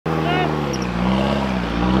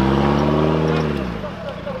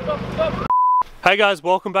Hey guys,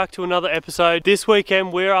 welcome back to another episode. This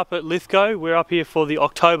weekend we're up at Lithgow. We're up here for the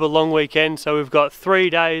October long weekend, so we've got 3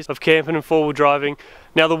 days of camping and four-wheel driving.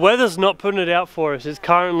 Now the weather's not putting it out for us. It's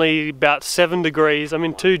currently about 7 degrees. I'm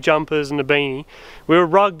in 2 jumpers and a beanie. We were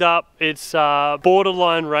rugged up. It's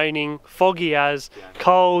borderline raining, foggy as,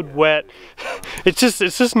 cold, wet. It's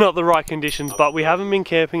just not the right conditions, but we haven't been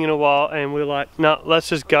camping in a while and we're like, no, let's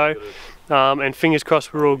just go. And fingers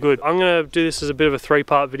crossed we're all good. I'm going to do this as a bit of a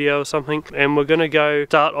 3-part video or something, and we're going to go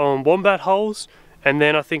start on Wombat holes, and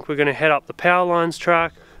then I think we're going to head up the Power Lines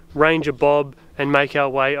track, Ranger Bob, and make our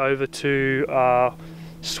way over to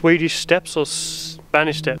Swedish steps or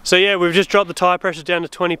Spanish steps. So yeah, we've just dropped the tyre pressure down to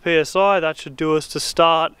 20 psi. That should do us to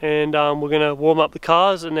start, and we're going to warm up the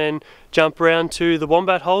cars and then jump around to the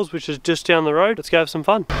Wombat holes, which is just down the road. Let's go have some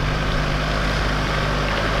fun.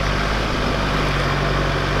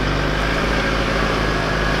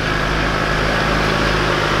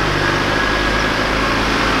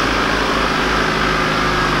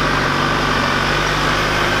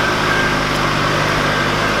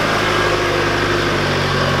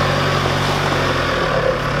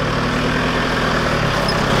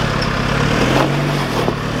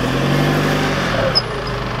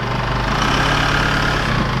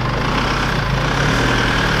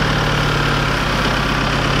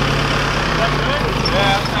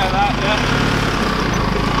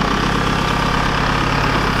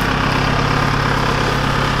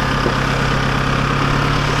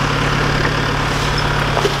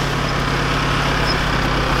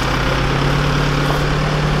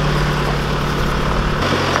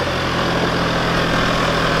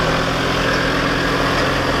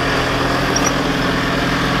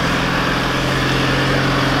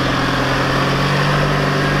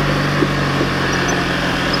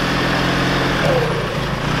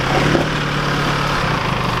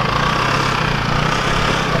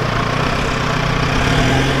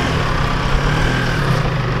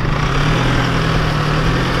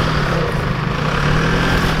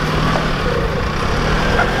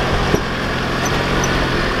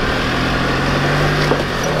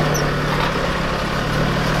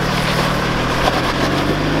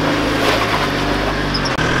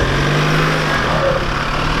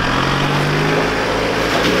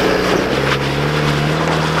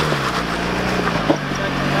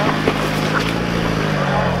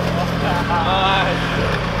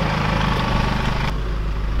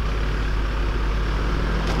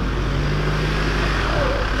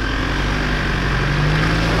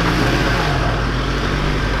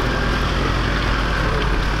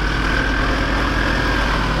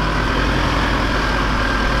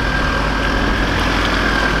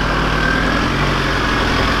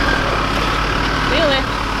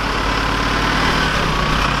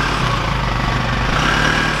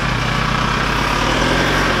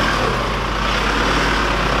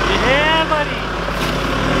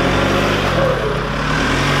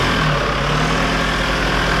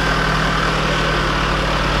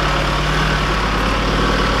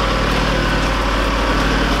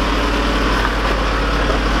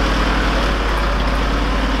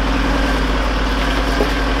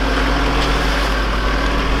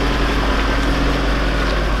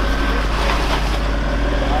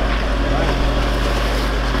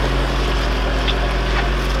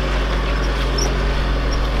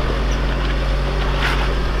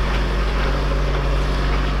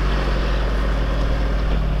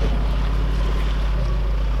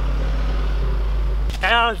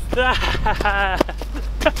 How's that?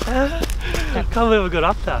 I can't believe I got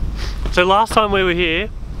up that. So last time we were here,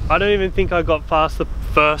 I don't even think I got past the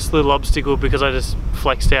first little obstacle because I just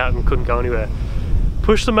flexed out and couldn't go anywhere.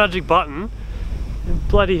 Push the magic button, and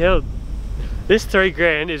bloody hell. This 3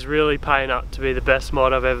 grand is really paying up to be the best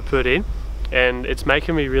mod I've ever put in, and it's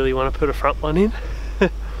making me really want to put a front one in.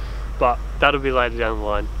 But that'll be later down the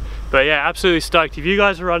line. But yeah, absolutely stoked. If you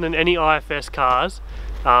guys are running any IFS cars,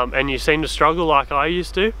 and you seem to struggle like I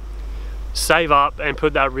used to, save up and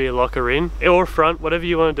put that rear locker in, or front, whatever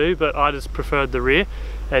you want to do, but I just preferred the rear,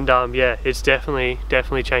 and yeah, it's definitely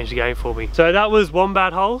changed the game for me. So that was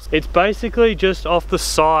Wombat holes. It's basically just off the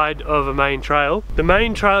side of a main trail. The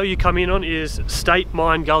main trail you come in on is State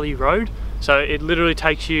Mine Gully Road, so it literally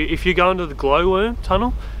takes you, if you go into the Glowworm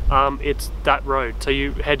tunnel, it's that road, so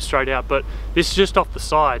you head straight out, but this is just off the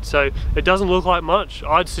side, so it doesn't look like much.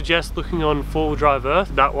 I'd suggest looking on 4-wheel drive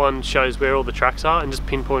Earth. That one shows where all the tracks are, and just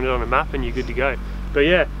pinpoint it on a map and you're good to go. But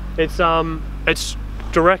yeah, it's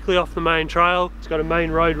directly off the main trail. It's got a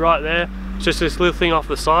main road right there. It's just this little thing off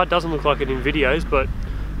the side. Doesn't look like it in videos, but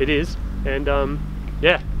it is. And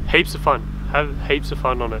yeah, heaps of fun. Have heaps of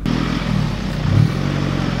fun on it.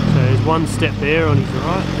 So there's one step there on his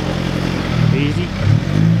right. Easy.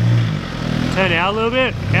 Turn out a little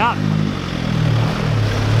bit. Out.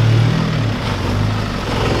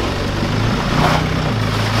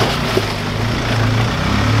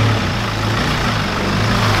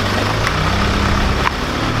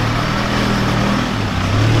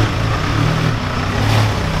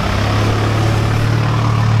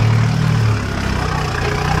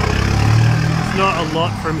 Not a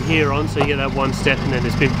lot from here on, so you get that one step and then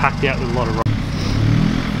it's been packed out with a lot of rock.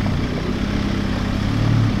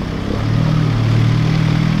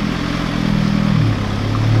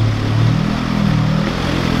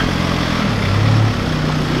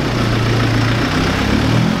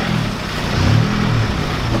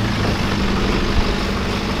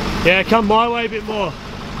 Yeah, come my way a bit more.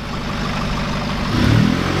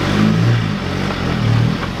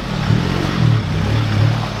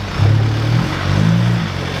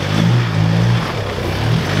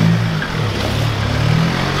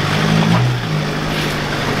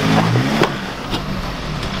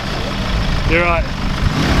 You're right,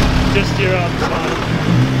 just your other side.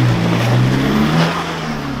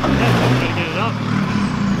 That's not going to get it up.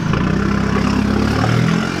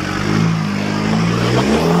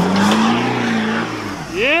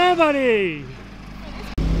 Yeah, buddy!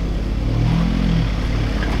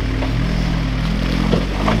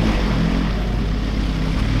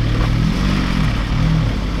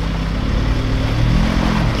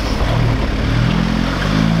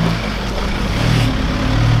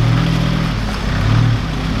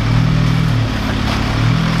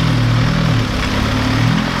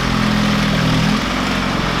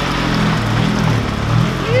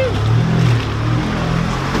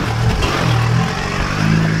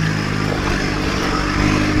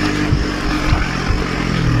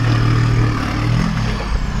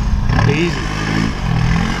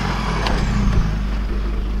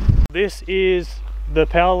 This is the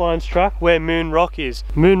power lines truck where Moon Rock is.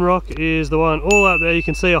 Moon Rock is the one all up there. You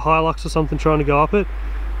can see a Hilux or something trying to go up it.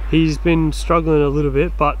 He's been struggling a little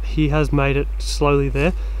bit, but he has made it slowly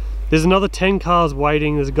there. There's another 10 cars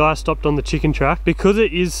waiting. There's a guy stopped on the chicken track. Because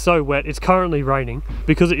it is so wet, it's currently raining.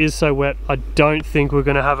 Because it is so wet, I don't think we're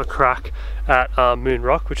gonna have a crack at Moon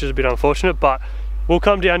Rock, which is a bit unfortunate, but we'll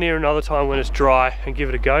come down here another time when it's dry and give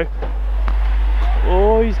it a go.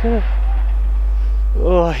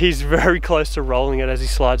 Oh, he's very close to rolling it as he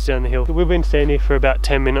slides down the hill. We've been standing here for about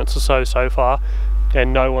 10 minutes or so far,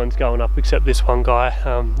 and no one's going up except this one guy.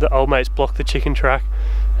 The old mate's blocked the chicken track,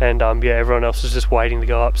 and yeah, everyone else is just waiting to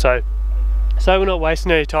go up. So we're not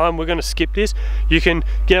wasting any time. We're going to skip this. You can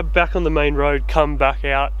get back on the main road, come back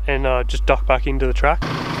out, and just dock back into the track.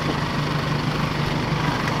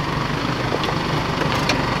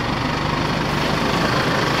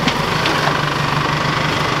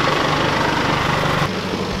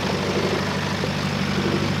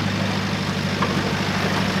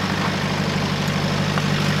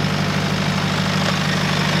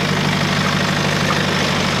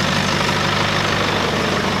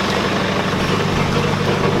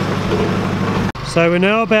 So we're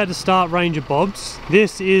now about to start Ranger Bob's.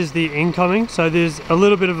 This is the incoming, so there's a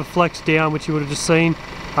little bit of a flex down, which you would have just seen,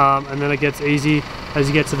 and then it gets easy as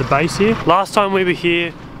you get to the base here. Last time we were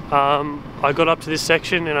here, I got up to this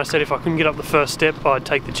section and I said if I couldn't get up the first step, I'd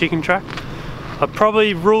take the chicken track.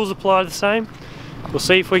 Probably rules apply the same. We'll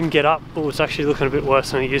see if we can get up. Oh, it's actually looking a bit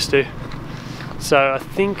worse than it used to. So I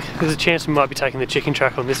think there's a chance we might be taking the chicken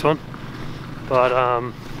track on this one. But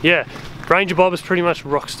yeah, Ranger Bob is pretty much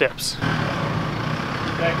rock steps.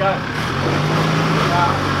 Yeah, go.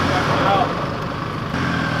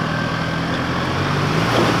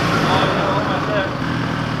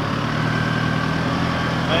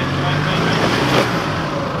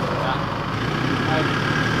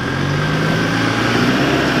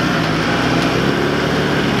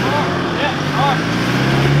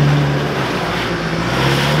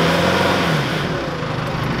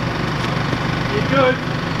 You're good.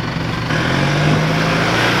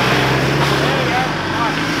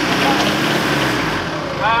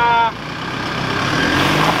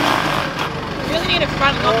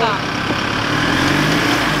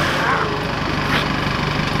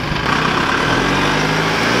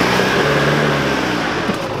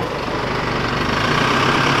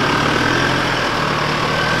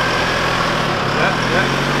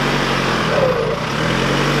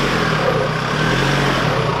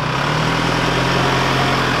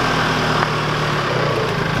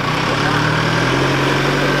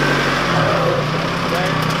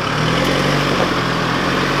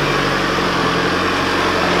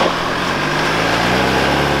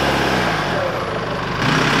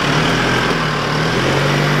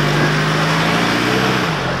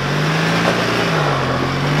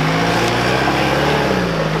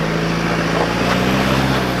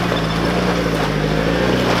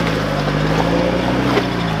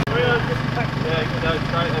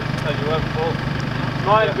 So you weren't full.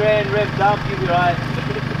 9 grand revved up, you'll be right.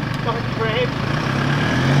 9 grand.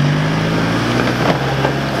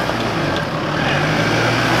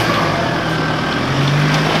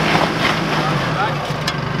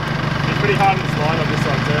 It's pretty hard to slide on this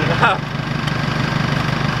side too.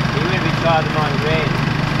 You wouldn't be charging 9 grand.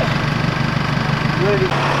 You wouldn't be...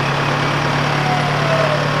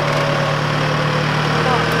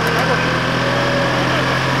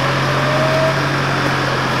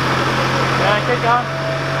 Keep going.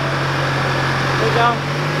 Keep going.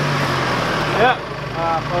 Yeah.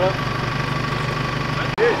 Got it.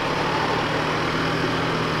 Good.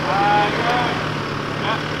 Go.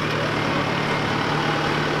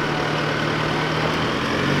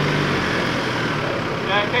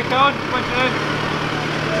 Yeah, keep going. Punch it in.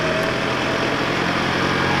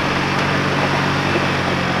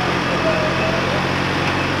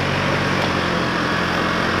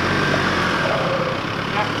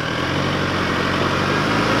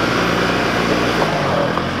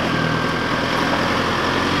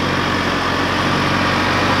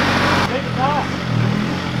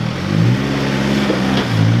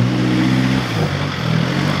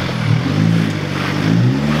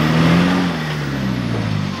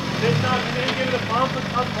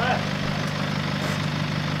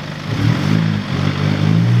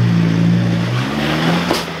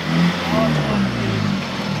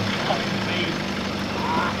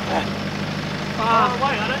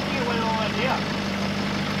 Wait, I don't think it went all the way here.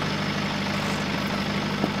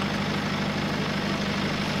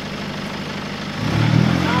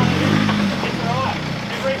 No, it's alright.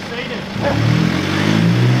 It receded.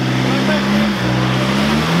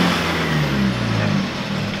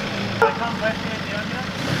 I come left hand down here.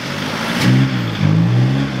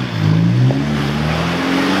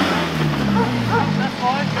 That's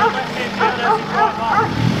fine. Go left hand down as you drive up.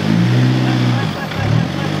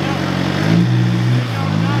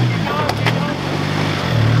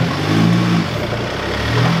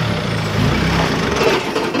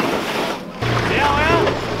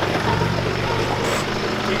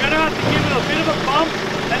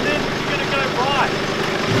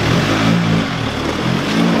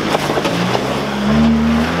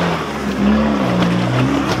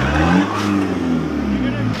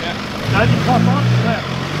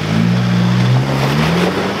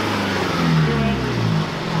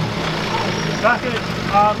 Back it,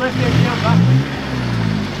 left hand down, back.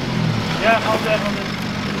 Yeah, hold that on the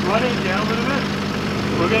right hand down a little bit.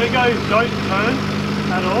 We're going to go, don't turn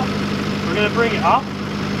at all. We're going to bring it up,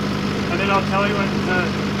 and then I'll tell you when to turn.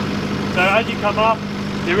 So as you come up,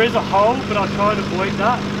 there is a hole, but I'll try and avoid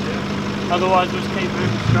that. Yeah. Otherwise, we'll just keep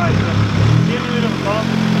moving straight. So give it a bit of a bump.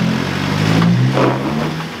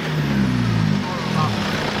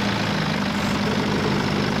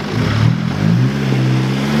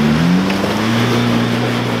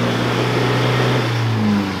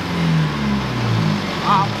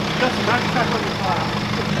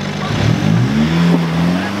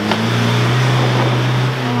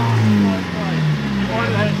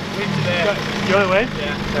 You want to win?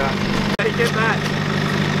 Yeah. How do you get that?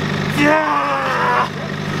 Yeah!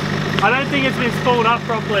 I don't think it's been spooled up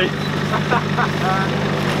properly.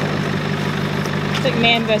 It's like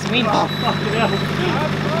man versus winch. Oh, fucking hell.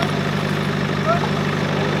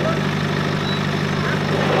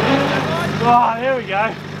 Oh, there we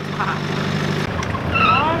go.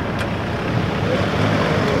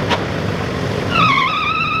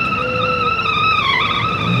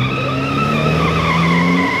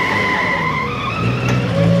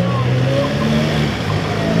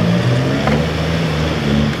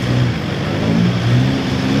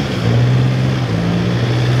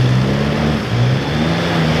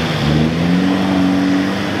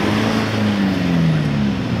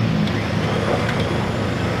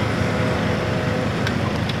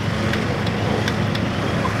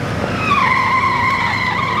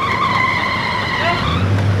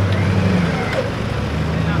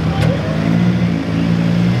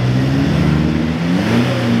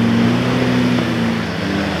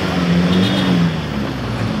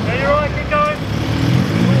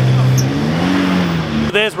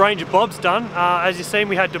 There's Ranger Bob's done. As you've seen,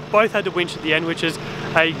 we both had to winch at the end, which is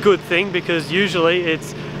a good thing because usually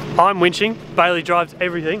I'm winching, Bailey drives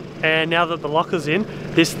everything, and now that the locker's in,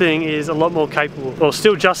 this thing is a lot more capable, or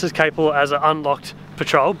still just as capable as an unlocked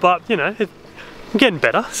patrol, but you know, it's getting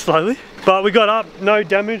better slowly. But we got up, no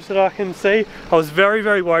damage that I can see. I was very,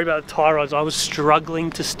 very worried about the tie rods. I was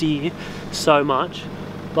struggling to steer so much,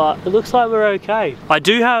 but it looks like we're okay. I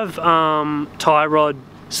do have tie rod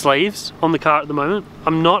sleeves on the car at the moment.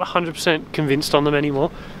 I'm not 100% convinced on them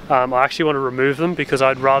anymore. I actually want to remove them because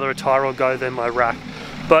I'd rather a tie rod go than my rack.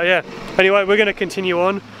 But yeah, anyway, we're going to continue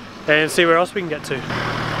on and see where else we can get to.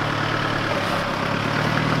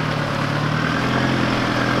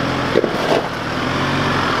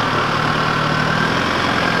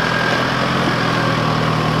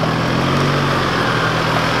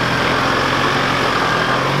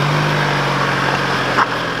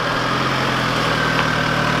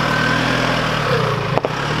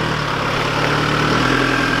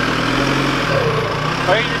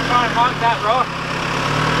 Are you just trying to mark that rock?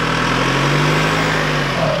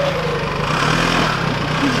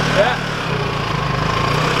 Yeah.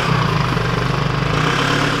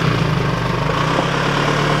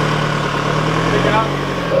 Pick it up.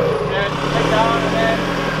 And take down and then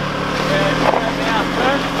turn down.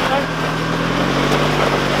 Turn.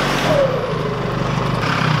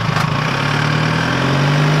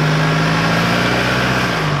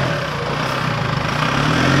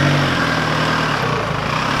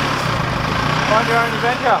 Find your own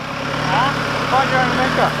adventure. Huh? Find your own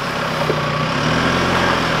adventure.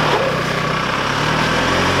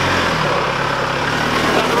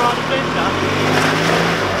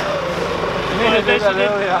 You need to do that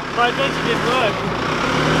earlier. My adventure didn't work.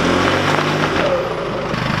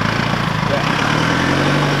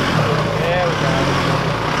 There we go.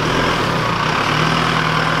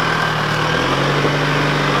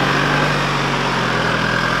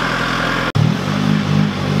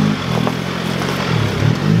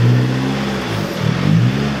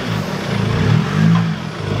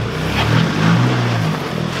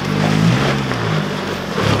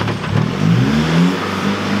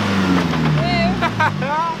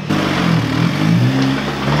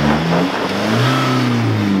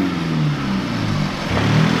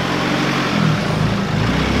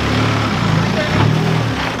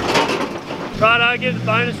 Right, I'll give the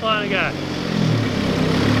bonus line a go.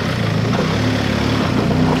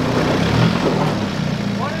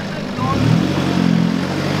 What is this noise?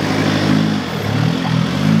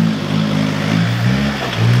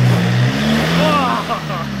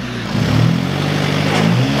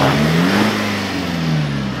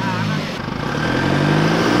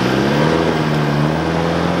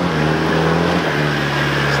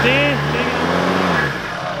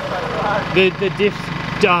 The diff's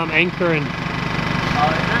anchoring. Oh,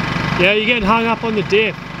 is it? Yeah, you're getting hung up on the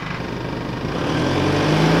diff.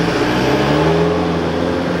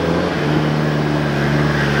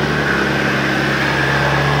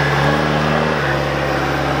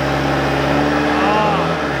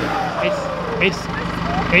 Oh,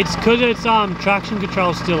 it's because it's traction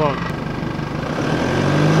control still on.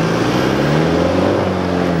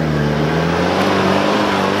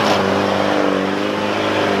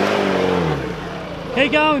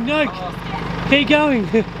 Keep going, no, keep going.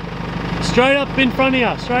 Straight up in front of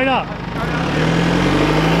you, straight up.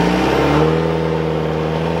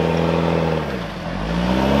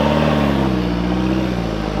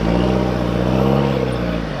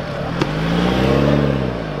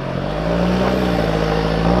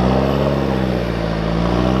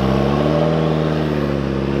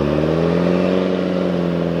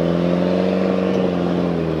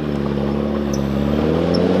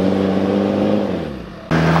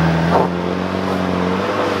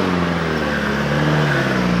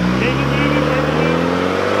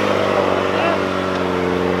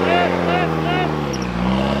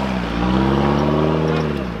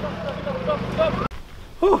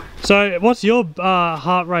 So, what's your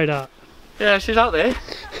heart rate at? Yeah, she's up there.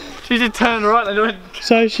 She did turn right and went.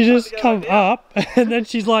 So she just come up and then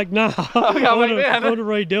she's like, nah, I want wait, to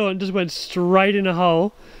redo it, and just went straight in a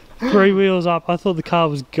hole, 3 wheels up. I thought the car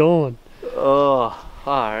was gone. Oh,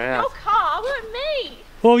 far out. Your car, weren't me.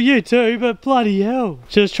 Well, you too, but bloody hell.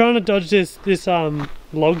 She was trying to dodge this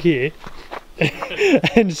log here.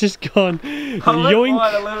 And it's just gone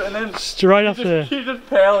yoink straight off there. She just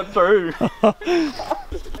powered through.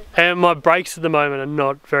 And my brakes at the moment are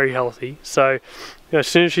not very healthy, so as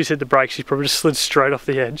soon as she hit the brakes, she probably just slid straight off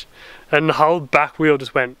the edge, and the whole back wheel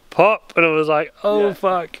just went pop, and it was like, oh yeah.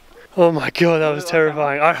 Fuck. Oh my god, that was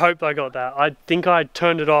terrifying. I hope I got that. I think I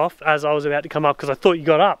turned it off as I was about to come up because I thought you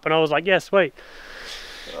got up, and I was like, yeah, sweet.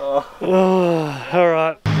 Oh,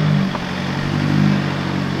 alright.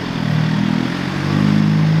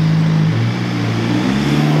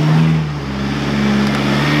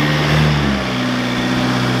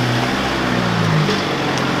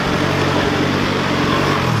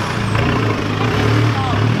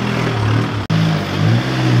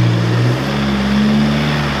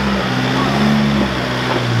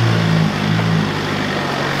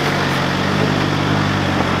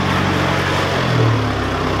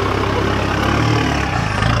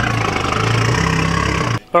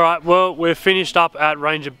 Alright, well, we're finished up at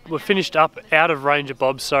we're finished up out of Ranger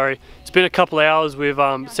Bob's, sorry. It's been a couple hours. We've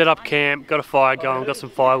set up camp, got a fire going, got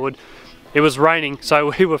some firewood. It was raining,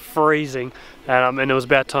 so we were freezing, and it was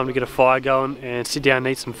about time to get a fire going and sit down and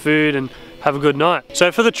eat some food and have a good night.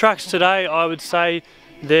 So for the tracks today, I would say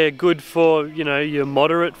they're good for, you know, your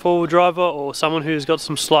moderate four-wheel driver or someone who's got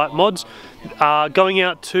some slight mods. Going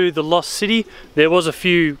out to the Lost City, there was a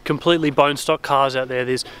few completely bone stock cars out there.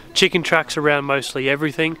 There's chicken tracks around mostly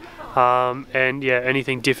everything. And yeah,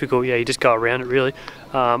 anything difficult, yeah, you just go around it really.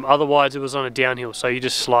 Otherwise it was on a downhill, so you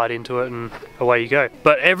just slide into it and away you go.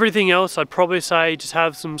 But everything else, I'd probably say just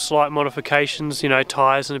have some slight modifications, you know,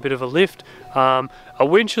 tyres and a bit of a lift. A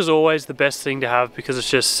winch is always the best thing to have because it's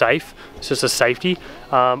just safe, it's just a safety.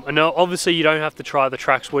 And now obviously you don't have to try the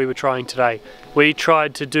tracks we were trying today. We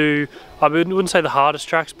tried to do, I wouldn't say the hardest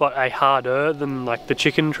tracks, but a harder than like the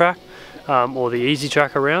chicken track. Or the easy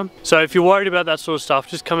track around. So if you're worried about that sort of stuff,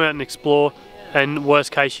 just come out and explore, and worst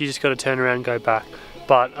case you just got to turn around and go back.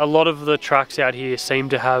 But a lot of the tracks out here seem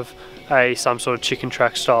to have some sort of chicken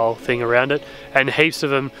track style thing around it, and heaps of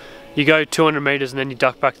them. You go 200 meters and then you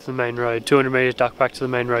duck back to the main road, 200 meters, duck back to the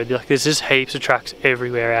main road. Like, there's just heaps of tracks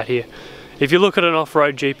everywhere out here. If you look at an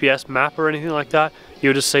off-road GPS map or anything like that,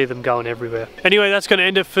 you'll just see them going everywhere. Anyway, that's going to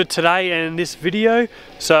end it for today and this video.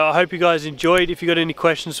 So I hope you guys enjoyed. If you got any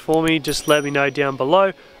questions for me, just let me know down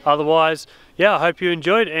below. Otherwise, yeah, I hope you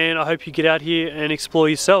enjoyed, and I hope you get out here and explore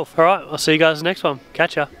yourself. All right, I'll see you guys in the next one.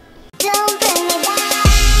 Catch ya.